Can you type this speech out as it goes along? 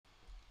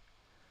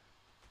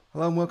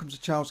Hello and welcome to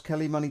Charles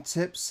Kelly Money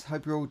Tips.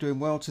 Hope you're all doing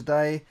well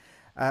today.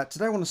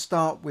 Today I want to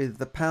start with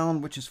the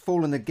pound, which has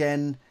fallen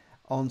again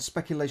on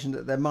speculation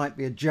that there might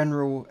be a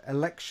general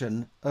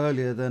election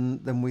earlier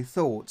than we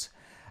thought.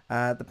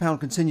 The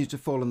pound continues to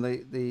fall in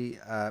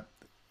the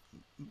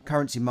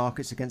currency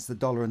markets against the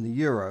dollar and the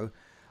euro.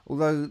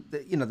 Although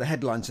the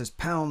headline says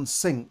pound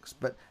sinks,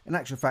 but in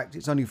actual fact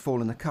it's only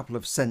fallen a couple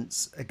of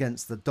cents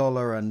against the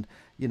dollar and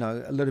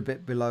a little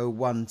bit below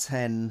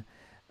 110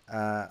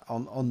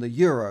 on the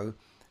euro.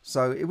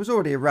 So it was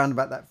already around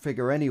about that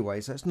figure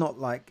anyway. So it's not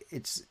like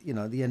it's,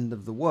 the end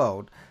of the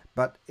world,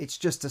 but it's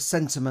just a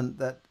sentiment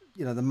that,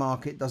 the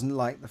market doesn't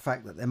like the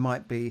fact that there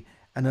might be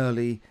an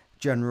early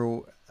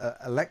general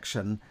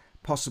election,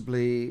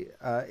 possibly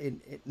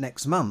in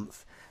next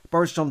month.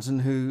 Boris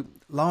Johnson, who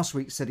last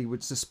week said he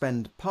would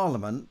suspend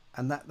Parliament,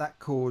 and that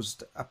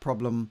caused a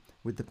problem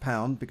with the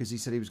pound because he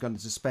said he was going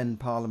to suspend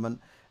Parliament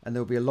and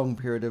there would be a long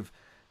period of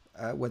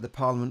where the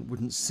Parliament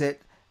wouldn't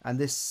sit. And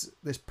this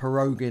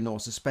proroguing or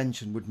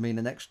suspension would mean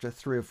an extra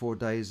 3 or 4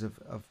 days of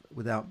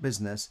without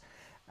business.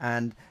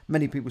 And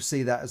many people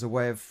see that as a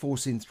way of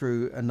forcing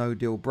through a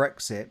no-deal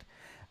Brexit.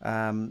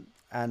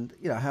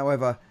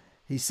 However,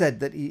 he said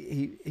that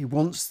he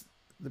wants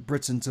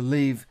Britain to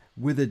leave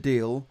with a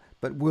deal,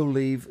 but will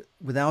leave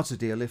without a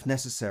deal if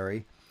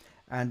necessary.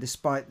 And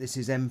despite this,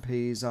 his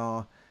MPs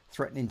are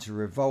threatening to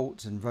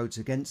revolt and vote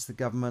against the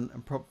government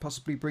and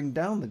possibly bring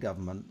down the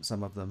government,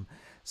 some of them.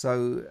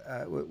 So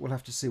we'll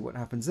have to see what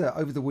happens there.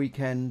 Over the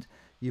weekend,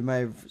 you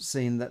may have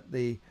seen that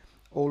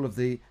all of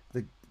the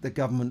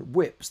government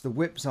whips, the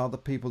whips are the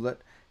people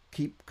that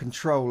keep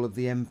control of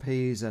the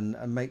MPs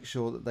and make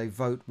sure that they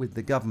vote with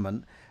the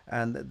government.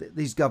 And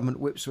these government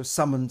whips were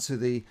summoned to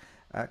the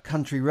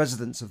country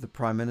residence of the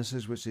Prime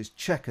Ministers, which is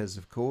Chequers,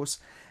 of course.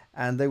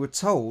 And they were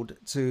told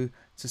to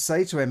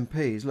say to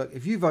MPs, look,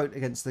 if you vote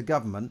against the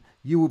government,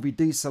 you will be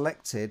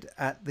deselected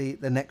at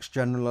the next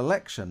general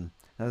election.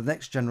 Now, the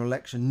next general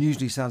election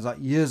usually sounds like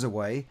years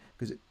away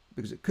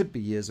because it could be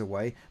years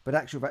away, but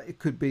actually it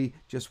could be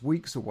just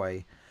weeks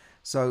away.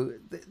 So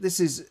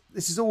this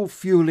is all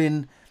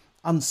fueling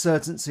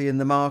uncertainty in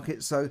the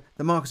market. So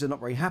the markets are not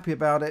very happy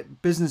about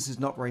it. Business is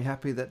not very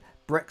happy that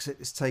Brexit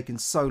has taken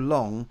so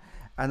long.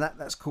 And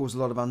that's caused a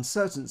lot of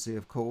uncertainty,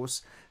 of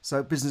course.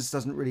 So business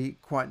doesn't really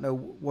quite know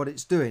what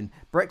it's doing.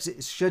 Brexit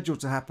is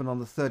scheduled to happen on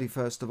the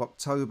 31st of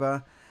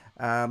October.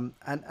 And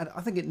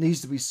I think it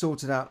needs to be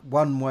sorted out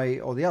one way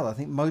or the other. I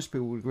think most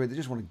people would agree they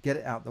just want to get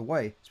it out the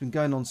way. It's been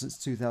going on since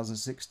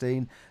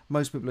 2016.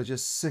 Most people are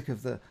just sick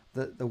of the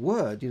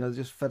word, they're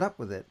just fed up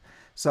with it.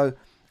 So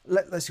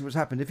let's see what's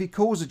happened. If he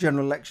calls a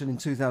general election in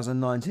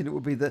 2019, it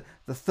would be the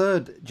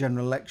third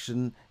general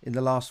election in the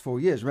last 4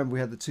 years. Remember,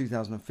 we had the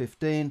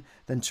 2015.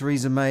 Then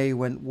Theresa May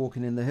went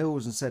walking in the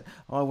hills and said,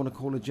 I want to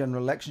call a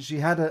general election. She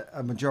had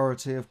a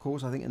majority, of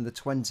course, I think in the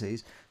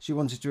 20s. She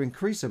wanted to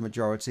increase her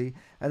majority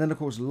and then, of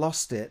course,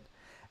 lost it.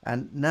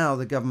 And now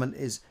the government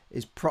is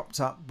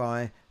propped up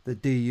by the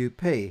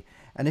DUP.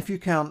 And if you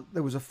count,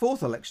 there was a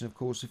fourth election, of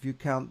course, if you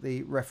count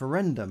the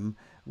referendum,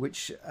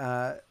 which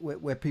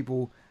where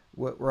people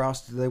were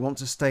asked do they want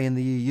to stay in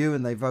the EU,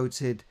 and they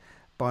voted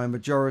by a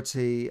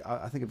majority,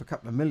 I think of a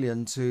couple of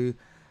million, to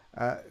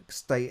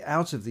stay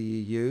out of the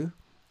EU,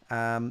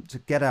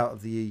 to get out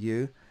of the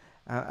EU.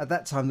 At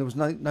that time, there was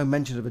no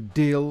mention of a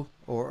deal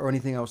or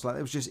anything else like that.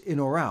 It was just in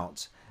or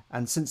out.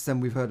 And since then,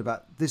 we've heard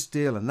about this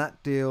deal and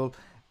that deal,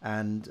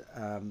 and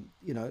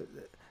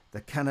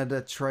the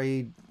Canada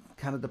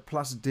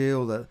Plus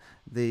deal,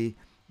 the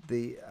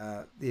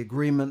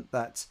agreement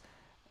that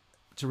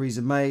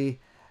Theresa May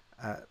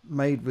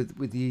made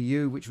with the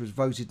EU, which was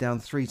voted down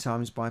 3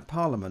 times by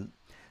Parliament.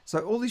 So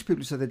all these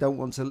people who say they don't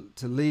want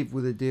to leave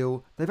with a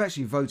deal, they've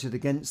actually voted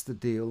against the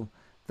deal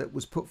that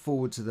was put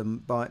forward to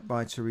them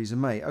by Theresa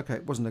May. Okay,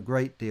 it wasn't a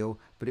great deal,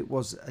 but it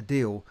was a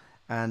deal,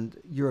 and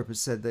Europe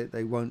has said that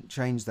they won't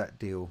change that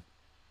deal.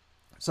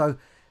 So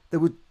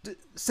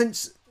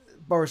since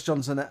Boris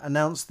Johnson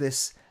announced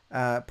this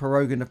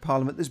proroguing of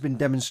Parliament, there's been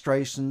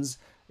demonstrations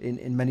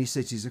in many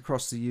cities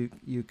across the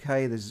UK.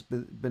 There's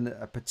been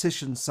a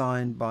petition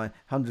signed by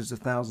hundreds of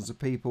thousands of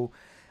people.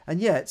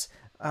 And yet,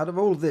 out of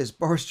all of this,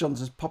 Boris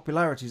Johnson's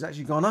popularity has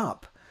actually gone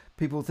up.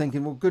 People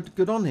thinking, well,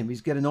 good on him.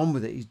 He's getting on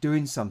with it. He's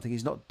doing something.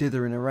 He's not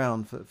dithering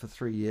around for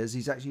 3 years.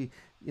 He's actually,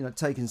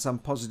 taking some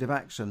positive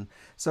action.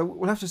 So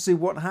we'll have to see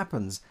what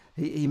happens.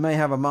 He may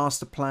have a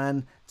master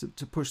plan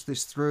to push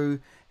this through.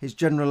 His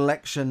general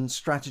election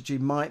strategy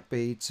might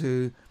be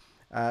to,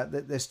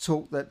 there's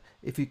talk that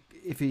if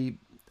he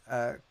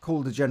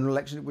called a general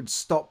election, it would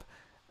stop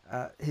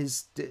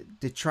his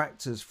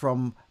detractors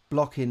from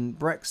blocking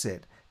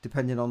Brexit,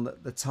 depending on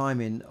the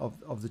timing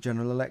of the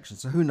general election.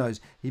 So who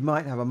knows? He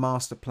might have a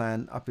master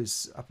plan up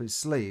his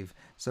sleeve.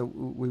 So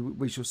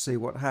we shall see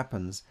what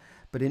happens.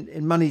 But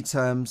in money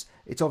terms,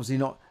 it's obviously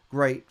not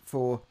great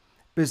for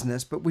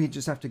business, but we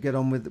just have to get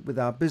on with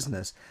our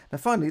business. Now,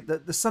 finally,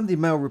 the Sunday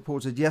Mail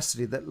reported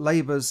yesterday that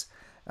Labour's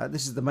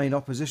this is the main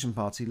opposition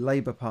party,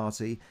 Labour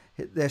Party,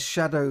 their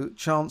shadow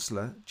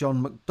chancellor,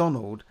 John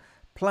McDonnell,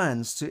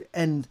 plans to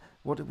end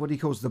what he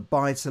calls the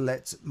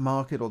buy-to-let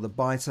market or the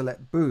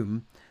buy-to-let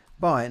boom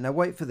by, now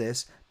wait for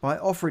this, by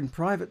offering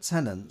private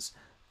tenants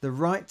the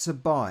right to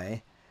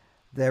buy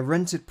their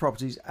rented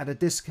properties at a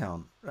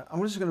discount.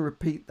 I'm just going to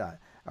repeat that.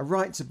 A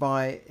right to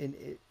buy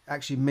it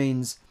actually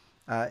means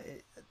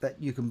that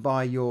you can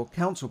buy your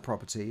council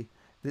property.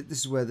 This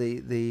is where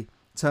the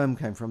term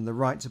came from, the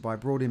right to buy,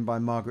 brought in by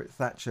Margaret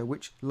Thatcher,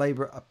 which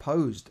Labour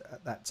opposed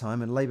at that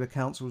time, and Labour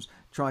councils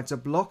tried to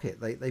block it.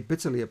 They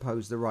bitterly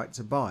opposed the right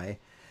to buy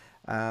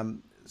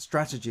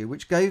strategy,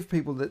 which gave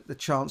people the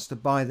chance to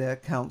buy their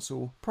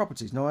council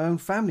properties. Now, my own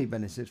family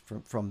benefited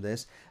from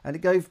this, and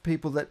it gave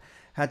people that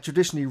had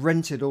traditionally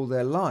rented all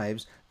their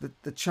lives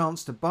the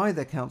chance to buy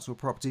their council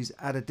properties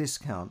at a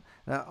discount.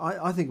 Now,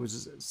 I think it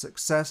was a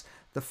success.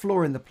 The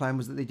flaw in the plan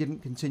was that they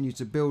didn't continue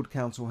to build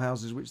council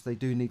houses, which they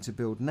do need to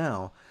build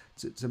now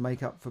to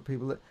make up for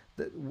people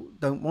that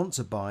don't want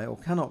to buy or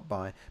cannot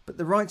buy. But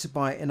the right to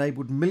buy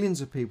enabled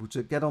millions of people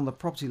to get on the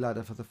property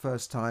ladder for the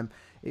first time.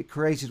 It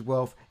created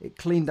wealth. It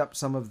cleaned up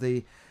some of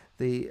the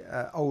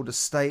old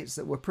estates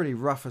that were pretty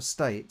rough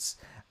estates.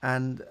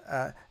 And,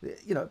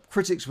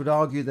 critics would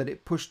argue that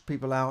it pushed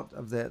people out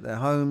of their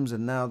homes,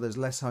 and now there's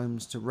less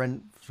homes to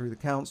rent through the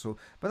council.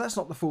 But that's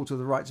not the fault of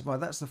the right to buy.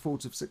 That's the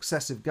fault of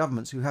successive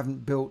governments who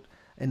haven't built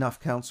enough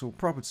council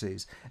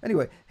properties.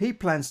 Anyway, he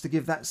plans to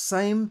give that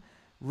same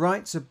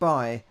right to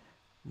buy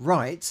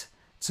right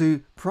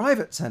to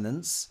private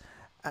tenants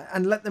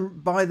and let them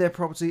buy their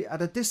property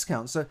at a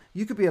discount. So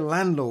you could be a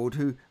landlord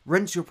who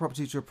rents your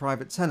property to a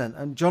private tenant,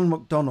 and John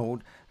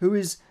McDonnell, who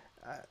is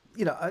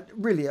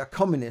really a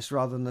communist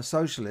rather than a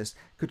socialist,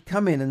 could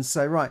come in and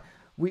say, right,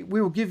 we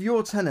will give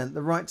your tenant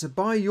the right to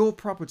buy your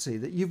property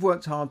that you've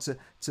worked hard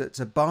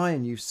to buy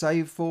and you've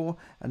saved for,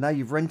 and now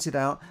you've rented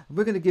out.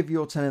 We're going to give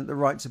your tenant the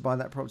right to buy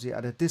that property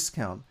at a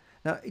discount.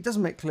 Now, it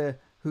doesn't make clear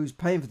who's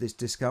paying for this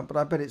discount, but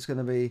I bet it's going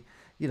to be,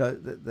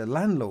 the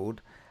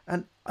landlord.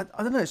 And I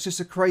don't know, it's just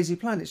a crazy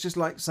plan. It's just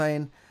like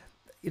saying,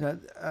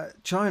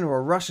 China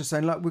or Russia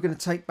saying, look, we're going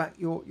to take back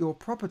your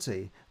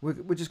property.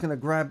 We're just going to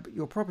grab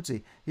your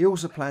property. He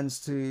also plans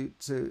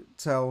to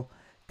tell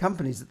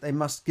companies that they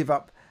must give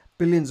up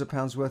billions of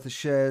pounds worth of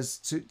shares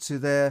to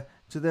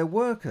their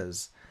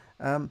workers.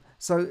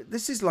 So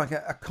this is like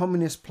a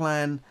communist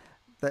plan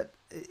that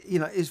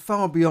is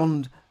far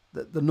beyond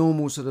the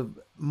normal sort of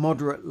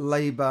moderate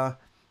Labour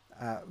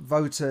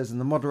voters and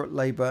the moderate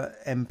Labour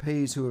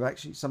MPs who have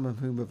actually, some of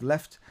whom have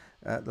left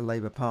the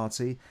Labour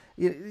Party.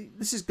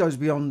 This goes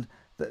beyond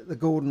the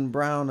Gordon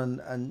Brown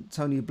and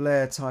Tony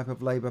Blair type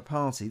of Labour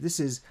Party.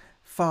 This is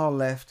far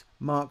left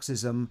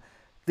Marxism.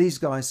 These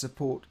guys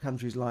support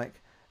countries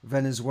like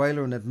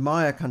Venezuela and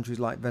admire countries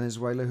like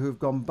Venezuela who have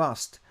gone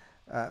bust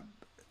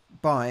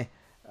by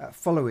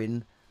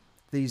following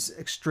these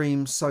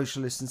extreme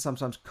socialist and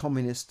sometimes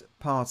communist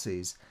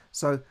parties.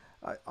 So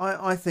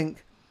I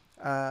think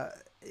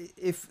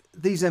if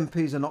these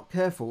MPs are not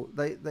careful,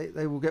 they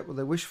will get what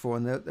they wish for,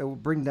 and they will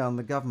bring down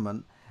the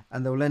government,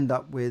 and they'll end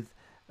up with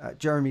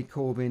Jeremy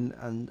Corbyn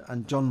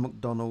and John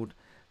McDonnell,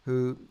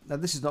 who, now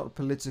this is not a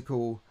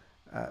political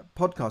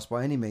podcast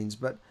by any means,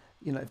 but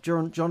if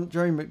Jeremy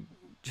Corbyn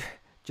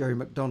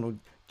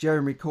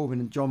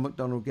and John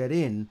McDonnell get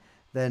in,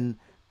 then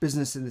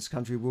business in this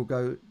country will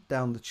go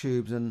down the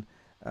tubes, and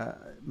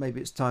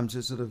maybe it's time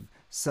to sort of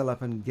sell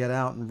up and get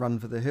out and run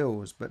for the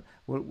hills. But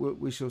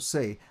we shall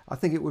see. I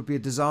think it would be a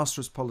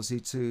disastrous policy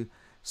to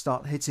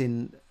start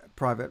hitting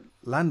private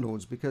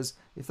landlords, because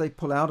if they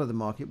pull out of the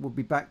market, we'll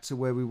be back to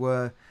where we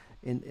were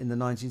in the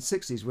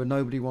 1960s, where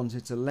nobody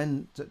wanted to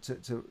lend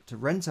to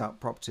rent out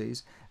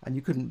properties, and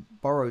you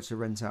couldn't borrow to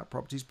rent out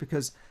properties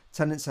because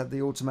tenants had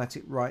the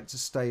automatic right to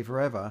stay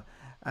forever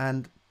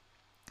and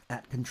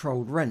at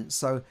controlled rent.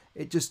 So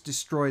it just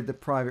destroyed the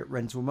private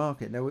rental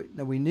market. Now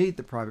we need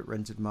the private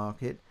rented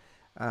market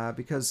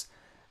because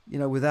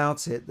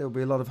without it there'll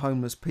be a lot of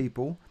homeless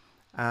people,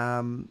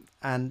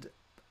 and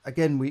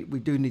again we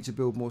do need to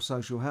build more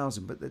social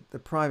housing, but the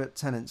private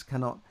tenants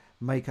cannot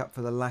make up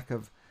for the lack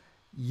of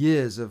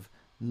years of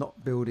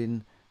not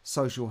building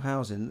social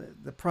housing.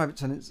 The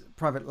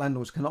private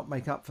landlords cannot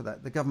make up for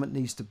that. The government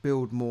needs to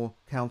build more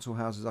council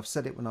houses. I've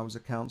said it when I was a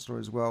councillor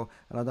as well,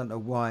 and I don't know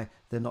why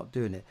they're not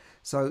doing it.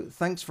 So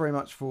thanks very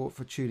much for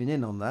tuning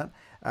in on that.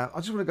 I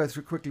just want to go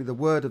through quickly the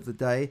word of the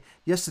day.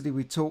 Yesterday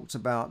we talked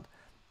about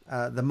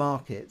the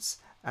markets,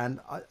 and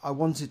I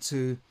wanted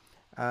to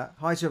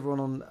hi to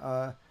everyone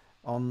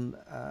on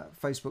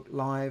Facebook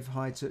Live.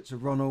 Hi to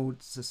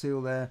Ronald,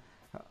 Cecile there.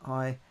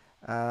 Hi.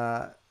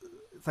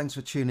 Thanks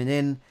for tuning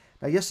in.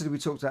 Now, yesterday we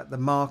talked about the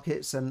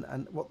markets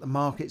and what the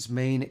markets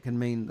mean. It can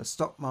mean the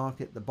stock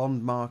market, the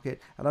bond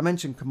market, and I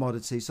mentioned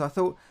commodities. So I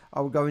thought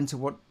I would go into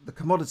what the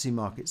commodity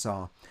markets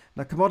are.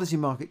 Now, commodity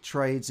market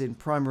trades in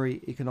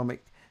primary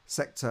economic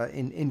sector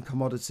in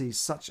commodities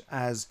such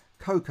as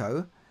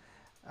cocoa,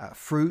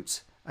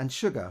 fruit and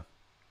sugar.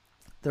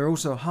 There are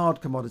also hard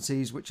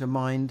commodities which are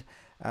mined,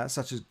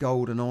 such as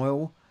gold and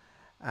oil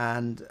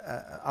and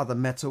other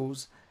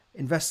metals.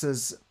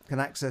 investors can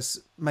access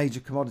major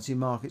commodity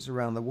markets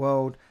around the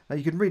world. Now,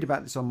 you can read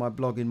about this on my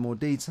blog in more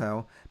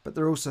detail, but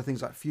there are also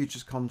things like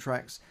futures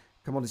contracts,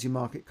 commodity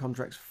market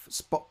contracts,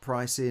 spot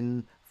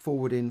pricing,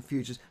 forwarding,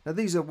 futures. Now,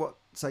 these are what,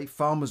 say,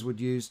 farmers would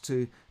use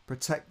to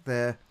protect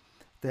their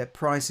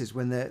prices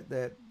when they're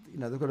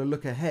they've got to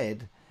look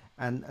ahead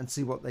and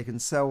see what they can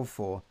sell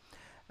for.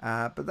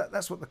 But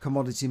that's what the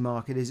commodity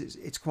market is.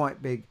 It's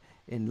quite big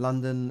in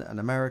London and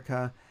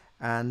America,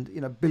 and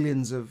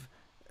billions of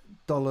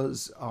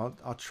dollars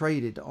are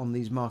traded on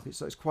these markets.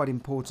 So it's quite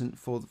important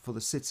for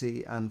the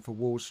city and for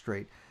Wall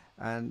Street.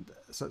 And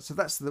so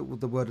that's the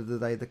word of the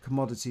day, the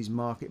commodities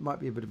market. It might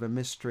be a bit of a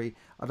mystery.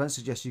 I don't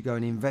suggest you go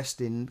and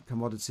invest in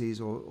commodities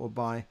or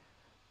buy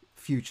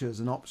futures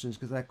and options,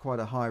 because they're quite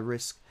a high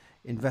risk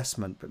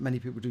investment. But many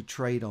people do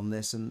trade on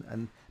this,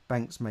 and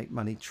banks make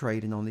money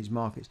trading on these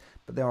markets.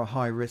 But they are a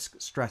high risk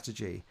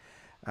strategy.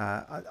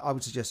 I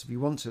would suggest, if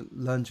you want to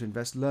learn to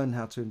invest, learn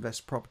how to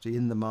invest properly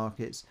in the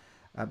markets,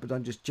 but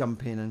don't just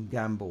jump in and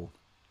gamble.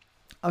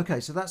 Okay,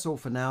 so that's all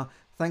for now.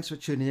 Thanks for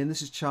tuning in.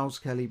 This is Charles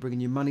Kelly, bringing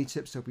you money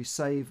tips to help you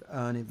save,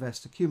 earn,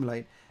 invest,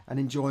 accumulate, and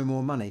enjoy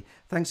more money.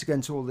 Thanks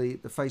again to all the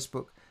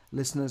Facebook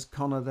listeners,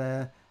 Connor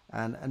there,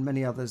 and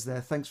many others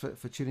there. Thanks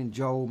for tuning in,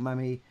 Joel,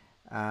 Mammy,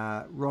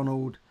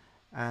 Ronald,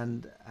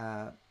 and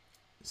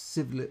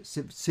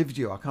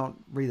Sivdio. I can't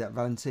read that,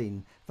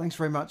 Valentine. Thanks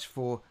very much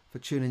for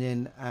tuning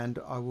in, and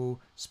I will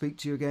speak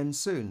to you again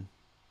soon.